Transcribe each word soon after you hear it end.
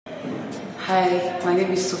Hi, my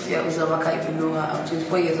name is Sophia if you know her. I'm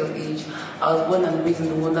 24 years of age. I was born and raised in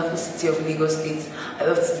the wonderful city of Lagos State. I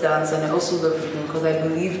love to dance and I also love reading because I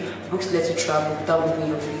believe books let you travel without moving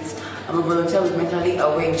your feet. I'm a volunteer with Mentally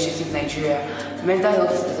Aware Initiative Nigeria. Mental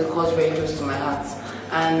health is a cause very close to my heart.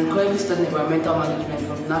 And currently studying environmental management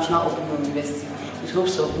from National Open University with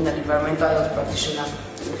hopes of being an environmental health practitioner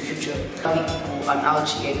in the future. People and out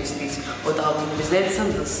here in the state, but I'll be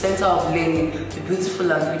representing the center of learning, the beautiful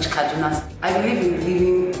language Kaduna. I believe in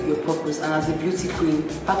living your purpose, and as a beauty queen,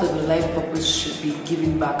 part of your life purpose should be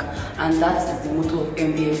giving back, and that is the motto of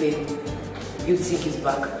MBFA. Beauty gives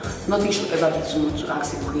back. Nothing should ever be too much to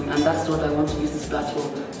ask a queen, and that's what I want to use this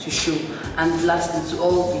platform to show. And lastly, to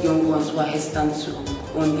all the young ones who are hesitant to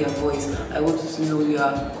own their voice, I want you to know you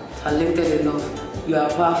are talented enough, you are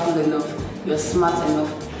powerful enough, you are smart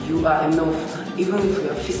enough, you are enough. Even if we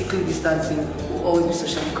are physically distancing, we'll always be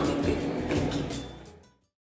socially connected.